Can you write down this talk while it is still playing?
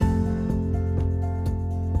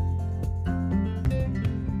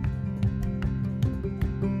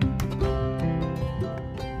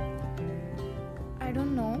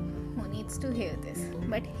hear this.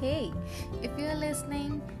 But hey, if you're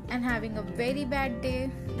listening and having a very bad day,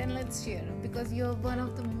 then let's cheer up because you're one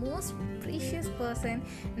of the most precious person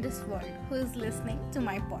in this world who is listening to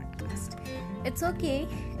my podcast. It's okay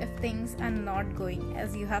if things are not going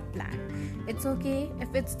as you have planned. It's okay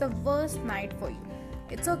if it's the worst night for you.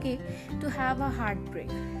 It's okay to have a heartbreak.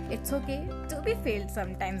 It's okay to be failed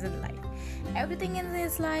sometimes in life. Everything in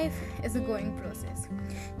this life is a going process.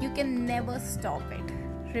 You can never stop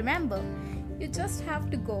it. Remember, you just have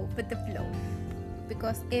to go with the flow.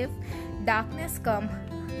 Because if darkness comes,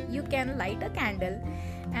 you can light a candle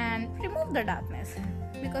and remove the darkness.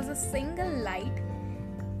 Because a single light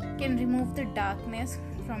can remove the darkness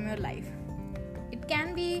from your life. It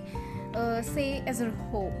can be, say, as a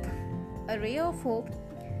hope, a ray of hope.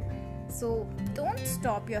 So don't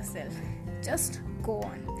stop yourself. Just go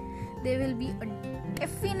on. There will be a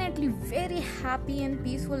definitely very happy and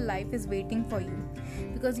peaceful life is waiting for you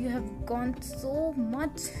because you have gone so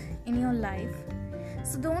much in your life.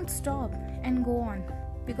 So don't stop and go on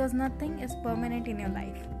because nothing is permanent in your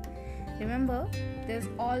life. Remember, there's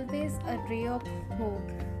always a ray of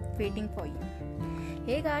hope waiting for you.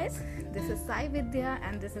 Hey guys, this is Sai Vidya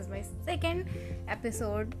and this is my second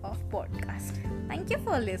episode of podcast. Thank you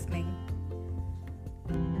for listening.